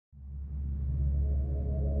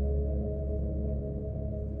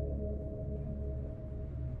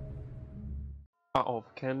Out of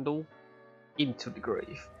candle, into the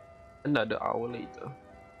grave. Another hour later.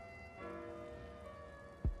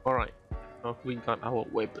 Alright, now we got our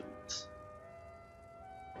weapons.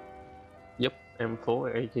 Yep,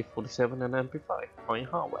 M4, AK-47 and MP5, fine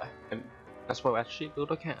hardware, and as well as shitload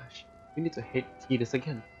of cash. We need to hit Tentus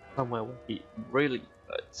again, somewhere where he really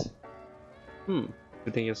hurts.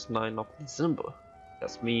 Today is 9th of December.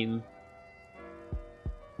 That means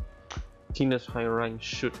Tentus high rank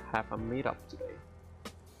should have a meetup today.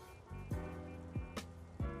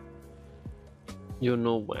 You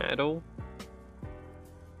know where though?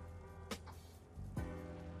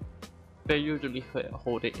 They usually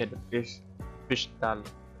hold it at the fish stand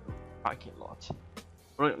parking lot.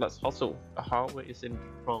 Right, let's hustle. The hardware is in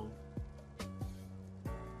front.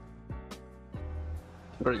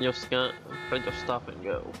 Bring your stuff and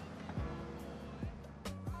go.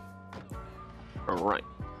 Alright.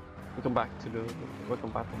 Welcome back to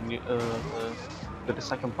the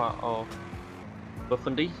second part of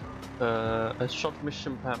Perfidy. A short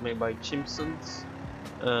mission pack made by Chimpsons.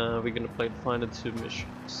 We're gonna play the final 2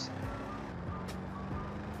 missions.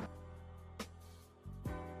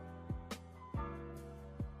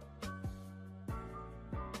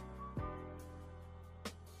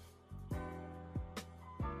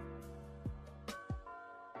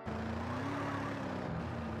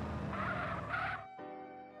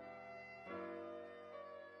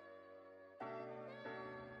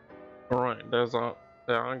 Alright,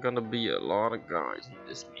 there are gonna be a lot of guys in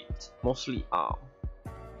this meet, mostly armed.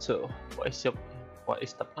 So, what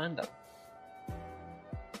is the plan then?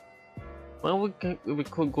 Well, we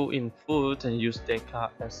could go in foot and use their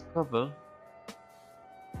car as cover,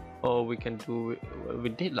 or we can do what we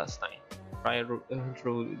did last night, right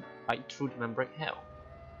through the membrane hell.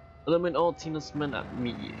 Eliminate all Tentus men at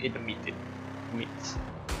in the meet.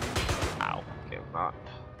 Ow, came up.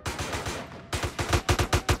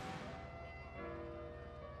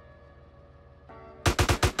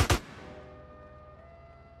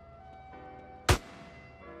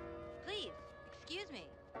 Excuse me.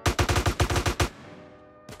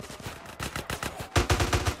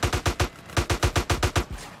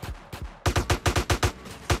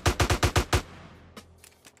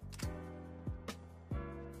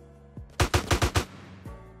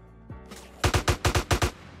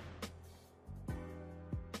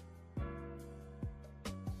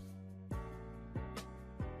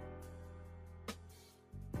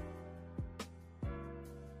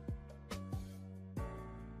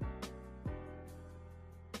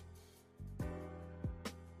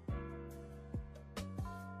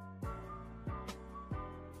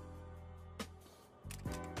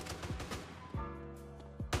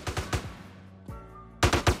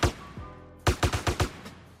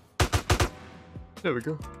 There we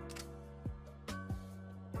go.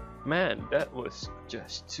 Man, that was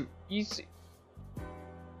just too easy.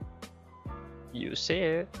 You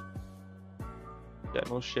said that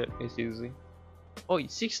no shit is easy. Oh,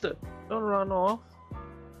 sister, don't run off.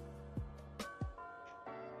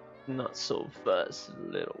 Not so fast,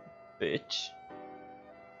 little bitch.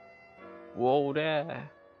 Whoa there.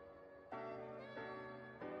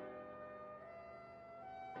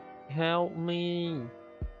 Help me.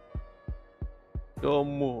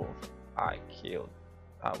 Don't move. I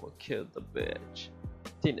will kill the bitch.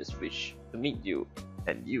 Tentus wish to meet you,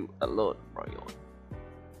 and you alone, Byron.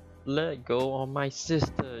 Let go of my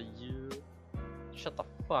sister, you. Shut the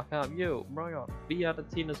fuck up, you, Byron. Be at the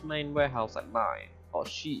Tentus main warehouse at 9, or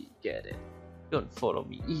she get it. Don't follow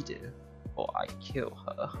me either, or I kill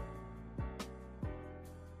her.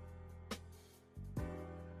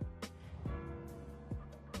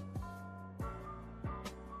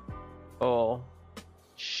 Oh.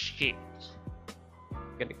 Shit.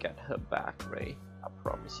 I'm gonna get her back, Ray. I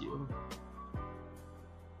promise you.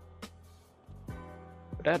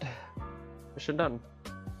 But that mission done.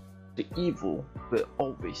 The evil will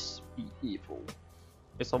always be evil.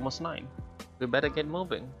 It's almost 9. We better get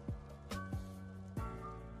moving.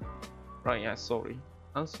 Right, yeah, sorry.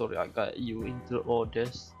 I'm sorry I got you into all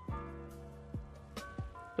this.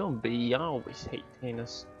 Don't be, I always hate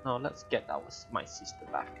Tentus. Now let's get my sister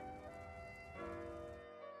back.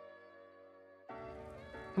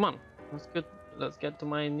 Come on, let's get to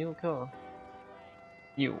my new car.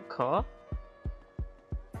 New car?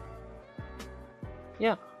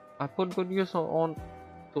 Yeah, I put good use on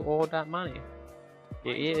to all that money.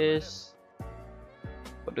 It is.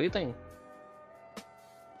 What do you think?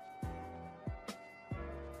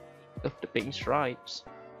 If the pink stripes.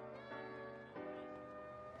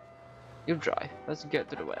 You drive. Let's get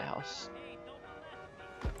to the warehouse.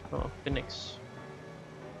 Oh, Phoenix.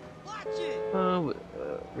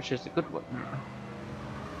 Which is a good one.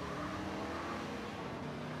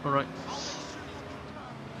 Alright.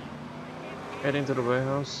 Heading to the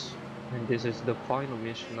warehouse, and this is the final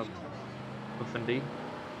mission of Perfidy.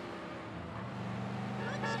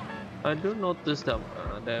 I do notice that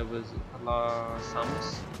there was some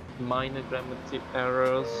minor grammatic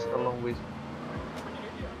errors along with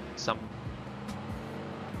some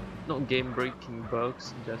not game-breaking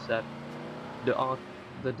bugs, just that the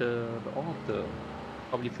author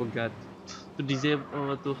probably forgot to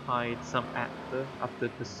disable to hide some actor after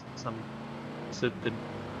some certain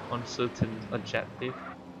objective.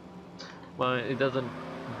 But it doesn't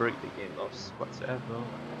break the game loss whatsoever.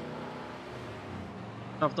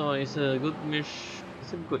 After all, it's a good mission.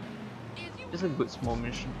 It's a good small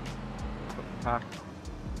mission.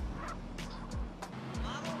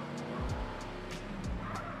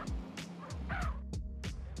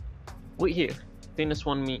 Wait here. Tentus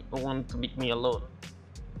want to beat me alone.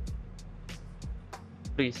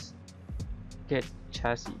 Please get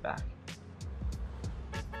Cassidy back.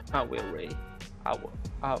 I will, Ray.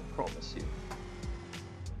 I'll promise you.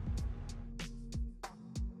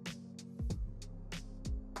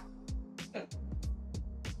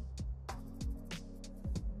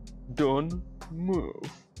 Don't move.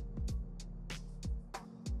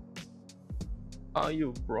 Are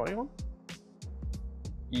you Byron?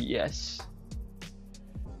 Yes.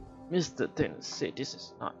 Mr. Tentus said this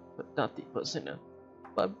is not a dirty person,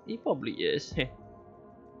 but he probably is.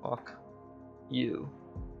 Fuck you.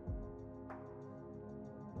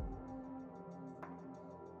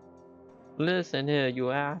 Listen here, you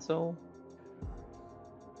asshole.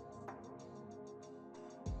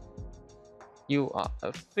 You are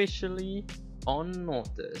officially on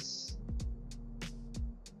notice.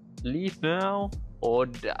 Leave now or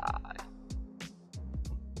die.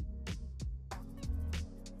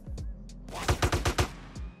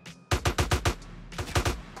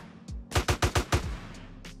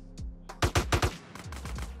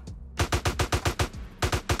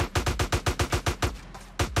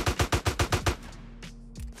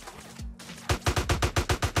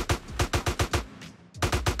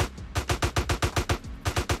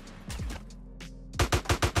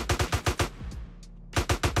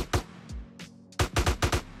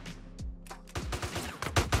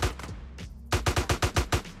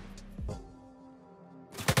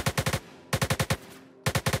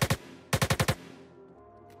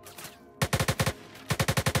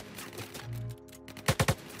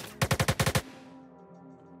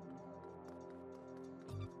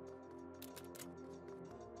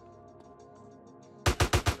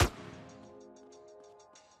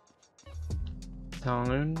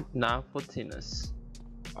 Turn now for Tentus.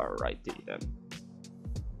 Alrighty then.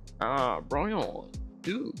 Byron,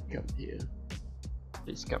 do come here.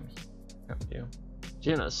 Please come here.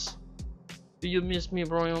 Tentus, do you miss me,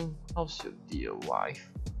 Byron? How's your dear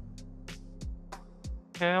wife?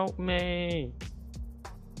 Help me.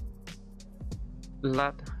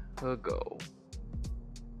 Let her go.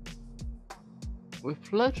 With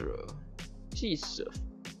pleasure. She served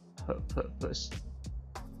her purpose.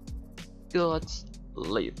 God's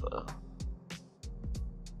labor.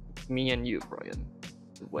 Me and you, Byron,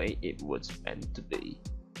 the way it was meant to be.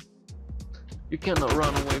 You cannot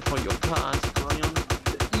run away from your past, Byron.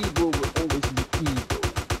 The evil will always be evil.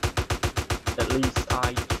 At least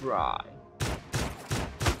I try.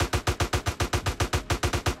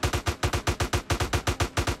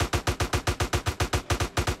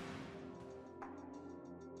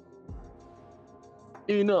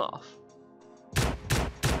 Enough.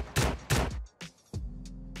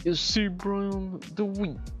 You see, Byron, the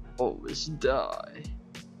weak always die.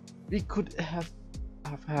 We could have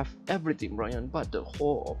everything, Byron, but the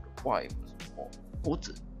whole of the wife was more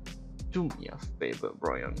important. Do me a favor,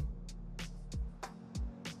 Byron.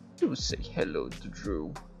 Do say hello to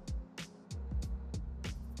Drew.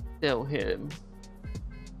 Tell him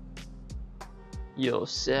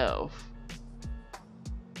yourself.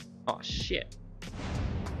 Oh shit.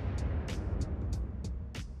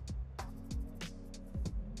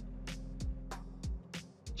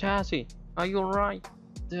 Cassidy, are you alright?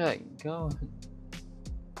 Thank God.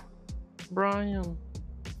 Byron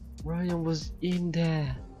was in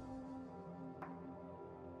there.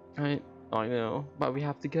 I know, but we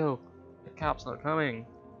have to go. The cop's not coming.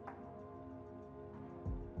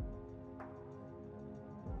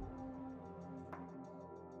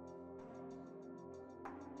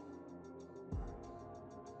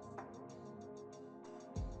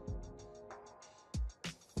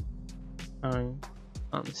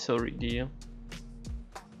 I'm sorry, dear.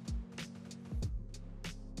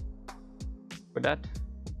 With that,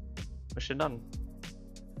 mission done.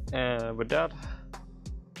 And with that,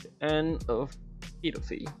 the end of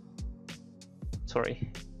Perfidy.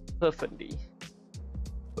 Sorry, Perfidy.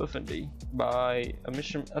 Perfidy by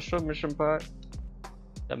a short mission pack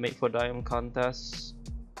that made for DYOM Contest,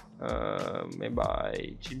 made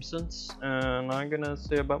by Simpsons, and I'm gonna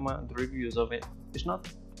say about the reviews of it. It's not,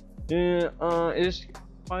 it's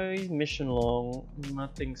 5 mission long,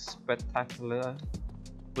 nothing spectacular,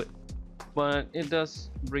 but it does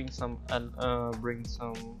bring some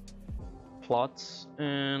plots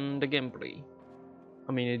and the gameplay.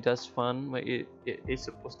 I mean, it does fun, but it is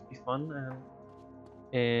supposed to be fun,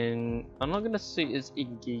 and I'm not gonna say it's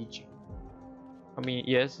engaging. I mean,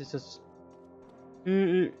 yes, it's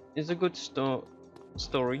a good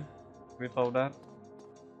story without that.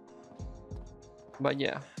 But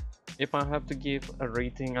yeah, if I have to give a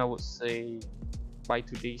rating, I would say by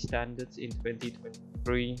today's standards in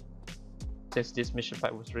 2023, since this mission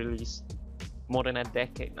pack was released more than a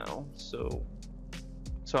decade now, so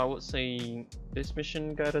I would say this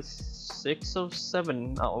mission got a 6 or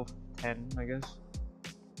 7 out of 10, I guess.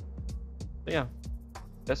 So yeah,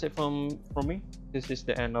 that's it from me. This is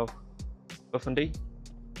the end of Perfidy,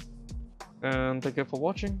 and thank you for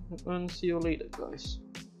watching, and see you later, guys.